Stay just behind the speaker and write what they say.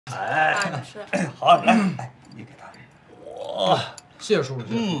哎，你吃。好，来，哎，你给他。哇，谢谢叔叔，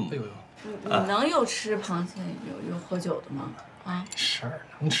谢谢。哎呦呦，你能又吃螃蟹又喝酒的吗？啊，吃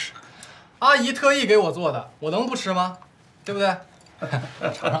能吃，阿姨特意给我做的，我能不吃吗？对不对？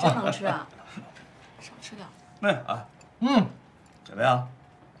真能吃啊，少吃点。怎么样？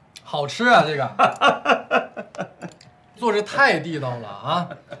好吃啊，这个做这太地道了啊！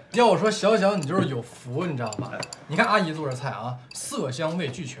要我说，小小你就是有福，你知道吧？你看阿姨做这菜啊，色香味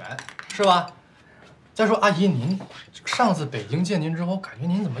俱全，是吧？再说阿姨，您上次北京见您之后，感觉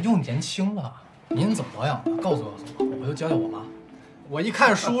您怎么又年轻了？您怎么样？告诉我，我就教教我妈。我一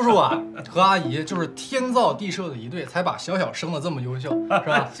看叔叔啊和阿姨就是天造地设的一对，才把小小生的这么优秀，是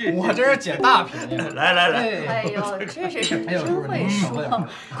吧？我真是捡大便宜。来，哎呦，这是真会说！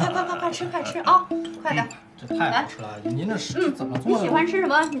快吃啊，快点！这太好吃了，阿姨，您这是怎么做的？你喜欢吃什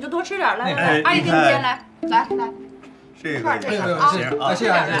么你就多吃点，来，阿姨给你先来。这个谢谢阿姨，我去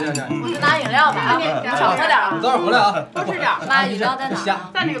拿饮料吧啊，你少喝点啊。早点回来啊，多吃点。妈，饮料在哪？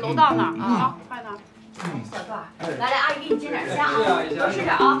在那个楼道那儿啊，快点。小段，来，阿姨给你煎点虾啊，多吃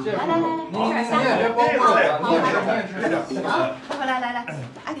点啊！来，您吃点虾。也别光顾我，你也吃点。行，快来，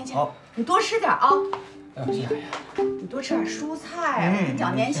阿给你钱，你多吃点啊。谢谢阿姨。你多吃点蔬菜。我跟你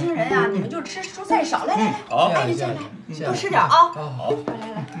讲，年轻人啊，你们就吃蔬菜少。来，好，阿姨先来，多吃点啊。好，来。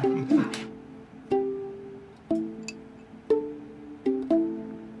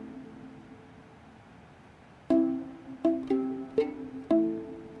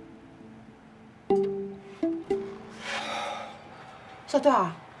小段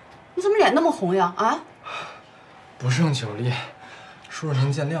儿，你怎么脸那么红呀？啊？不胜酒力，叔叔您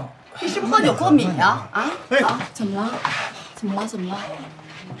见谅。你是不是喝酒过敏呀？啊？怎么了？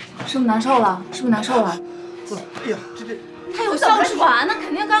是不是难受了？哎呀，这，他有哮喘，那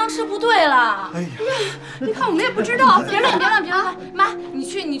肯定刚刚吃不对了。哎呀，你看我们也不知道。别乱！妈，你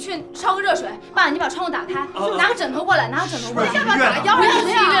去烧个热水。爸，你把窗户打开，拿个枕头过来，要不要打个药？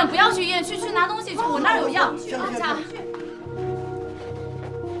不要去医院，去拿东西去，我那儿有药。去。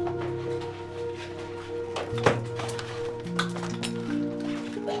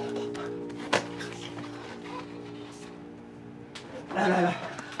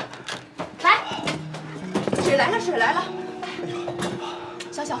来，水来了。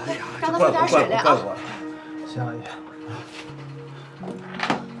小小喝，让他喝点水来啊。谢谢阿姨。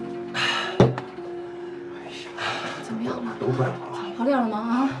怎么样了？都怪我。好点了吗？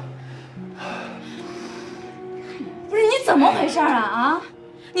啊？不是你怎么回事啊？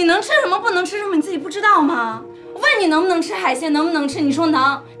你能吃什么，不能吃什么，你自己不知道吗？我问你能不能吃海鲜，能不能吃，你说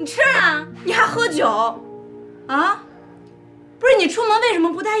能，你吃啊？你还喝酒，啊？不是你出门为什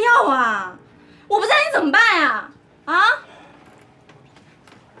么不带药啊？我不在你怎么办呀？啊？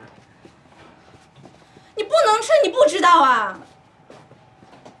你不能吃，你不知道啊？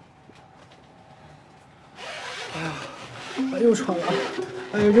哎呦，喘了，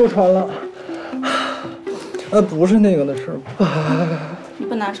又喘了。不是那个的事儿。你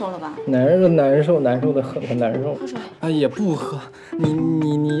不难受了吧？难受的很难受。喝水。也不喝。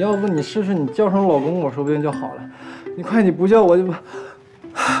你要不你试试，你叫声老公，我说不定就好了。你快，你不叫我就不。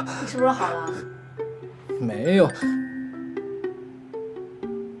你是不是好了？没有。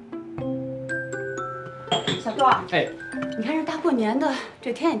小段儿，哎，你看这大过年的，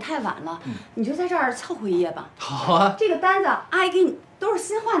这天也太晚了，你就在这儿凑合一夜吧。好啊。这个单子阿姨给你都是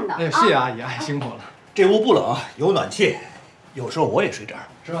新换的。哎，谢谢阿姨，辛苦了。这屋不冷，有暖气，有时候我也睡这儿，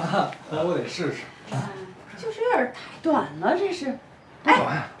是吧？那我得试试。就是有点太短了，这是。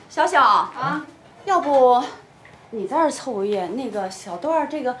哎，小小啊，要不你在这儿凑合夜，那个小段儿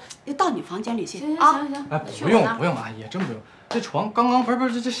这个就到你房间里去啊。行。哎，不用，阿姨，真不用。这床刚刚不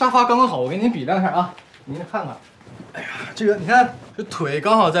是这沙发刚刚好，我给您比量一下啊，您看看。哎呀，这个你看，这腿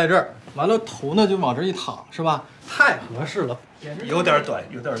刚好在这儿，完了头呢就往这一躺，是吧？太合适了。有点短。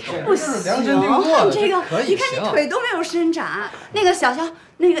不行，量身定做的，这个可以。你看你腿都没有伸展。那个小小，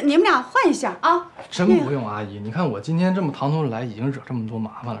那个你们俩换一下啊。真不用，阿姨，你看我今天这么唐突来，已经惹这么多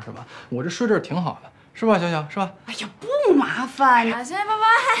麻烦了，是吧？我这睡这儿挺好的，是吧，小小，是吧？哎呀，不麻烦。行，拜。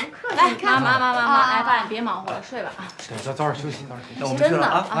来，妈，哎，爸，你别忙活了，睡吧啊。早点休息，真的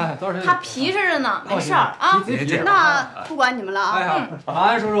啊，哎，早点休息。他皮实着呢，没事儿啊。那不管你们了啊。哎，晚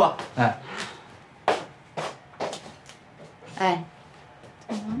安，叔叔。哎，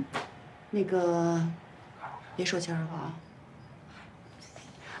那个，别说悄悄话啊。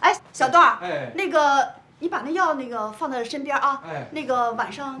哎，小段儿，那个你把那药放在身边啊。那个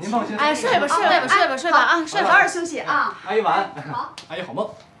晚上您放心。哎，睡吧啊，早点休息啊。阿姨晚安。好，阿姨好梦。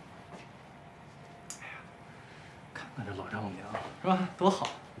哎呀，看看这老丈母娘是吧？多好，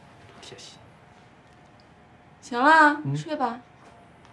多贴心。行了，睡吧。